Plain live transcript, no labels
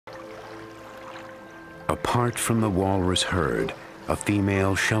Apart from the walrus herd, a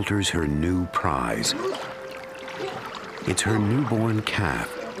female shelters her new prize. It's her newborn calf,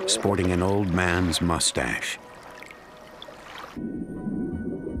 sporting an old man's mustache.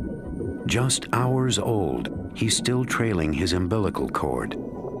 Just hours old, he's still trailing his umbilical cord.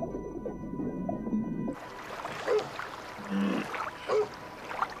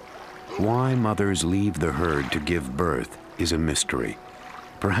 Why mothers leave the herd to give birth is a mystery.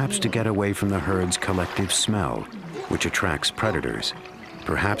 Perhaps to get away from the herd's collective smell, which attracts predators.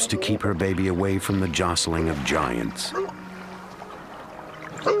 Perhaps to keep her baby away from the jostling of giants.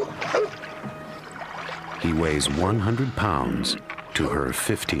 He weighs 100 pounds to her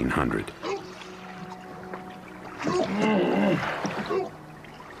 1,500.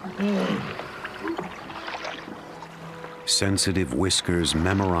 Sensitive whiskers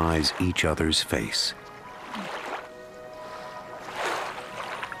memorize each other's face.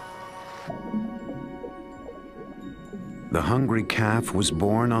 The hungry calf was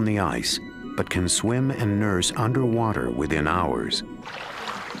born on the ice, but can swim and nurse underwater within hours.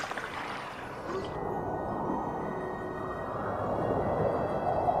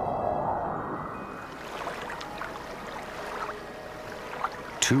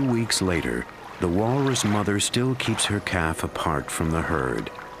 Two weeks later, the walrus mother still keeps her calf apart from the herd.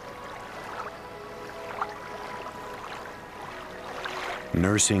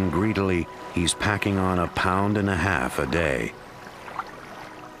 Nursing greedily, he's packing on 1.5 pounds a day.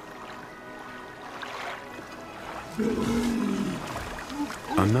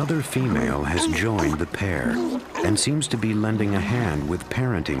 Another female has joined the pair and seems to be lending a hand with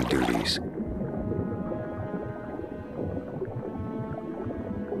parenting duties.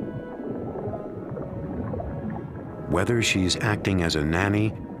 Whether she's acting as a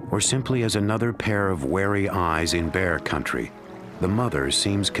nanny or simply as another pair of wary eyes in bear country, the mother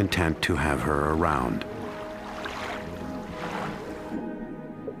seems content to have her around.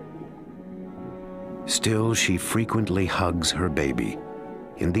 Still, she frequently hugs her baby.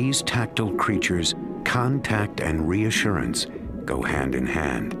 In these tactile creatures, contact and reassurance go hand in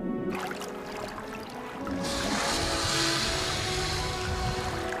hand.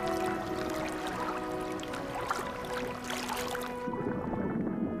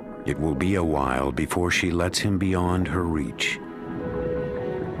 It will be a while before she lets him beyond her reach.